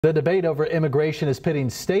The debate over immigration is pitting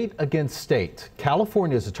state against state.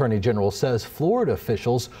 California's Attorney General says Florida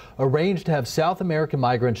officials arranged to have South American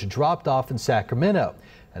migrants dropped off in Sacramento,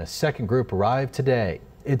 and a second group arrived today.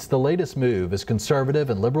 It's the latest move as conservative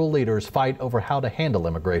and liberal leaders fight over how to handle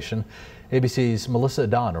immigration. ABC's Melissa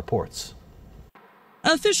Don reports.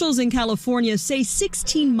 Officials in California say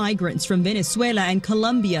 16 migrants from Venezuela and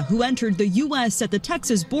Colombia who entered the U.S. at the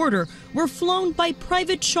Texas border were flown by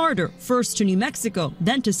private charter, first to New Mexico,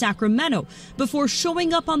 then to Sacramento, before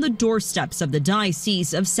showing up on the doorsteps of the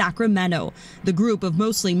Diocese of Sacramento. The group of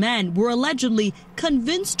mostly men were allegedly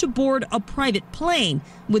convinced to board a private plane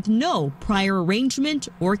with no prior arrangement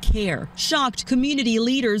or care. Shocked community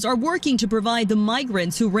leaders are working to provide the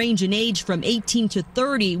migrants, who range in age from 18 to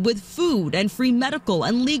 30, with food and free medical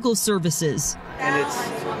and legal services. And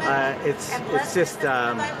it's just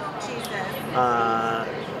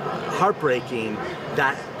heartbreaking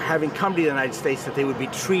that having come to the United States, that they would be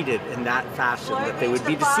treated in that fashion, that they would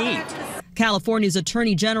be deceived. California's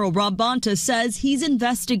Attorney General Rob Bonta says he's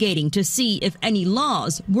investigating to see if any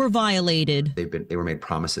laws were violated. They were made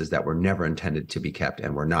promises that were never intended to be kept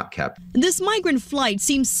and were not kept. This migrant flight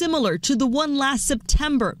seems similar to the one last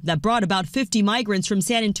September that brought about 50 migrants from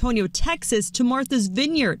San Antonio, Texas to Martha's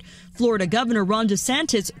Vineyard. Florida Governor Ron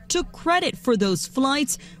DeSantis took credit for those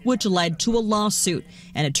flights, which led to a lawsuit.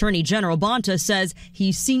 And Attorney General Bonta says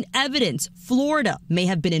he's seen evidence Florida may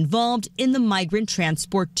have been involved in the migrant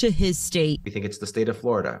transport to his state. We think it's the state of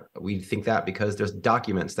Florida. We think that because there's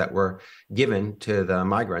documents that were given to the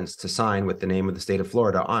migrants to sign with the name of the state of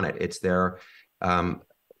Florida on it. It's their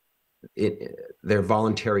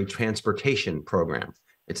voluntary transportation program.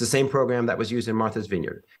 It's the same program that was used in Martha's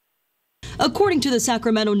Vineyard. According to the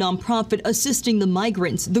Sacramento nonprofit assisting the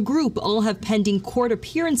migrants, the group all have pending court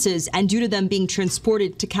appearances, and due to them being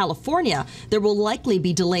transported to California, there will likely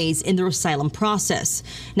be delays in their asylum process.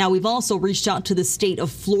 Now, we've also reached out to the state of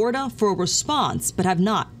Florida for a response, but have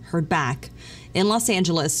not heard back. In Los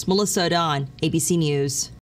Angeles, Melissa Don, ABC News.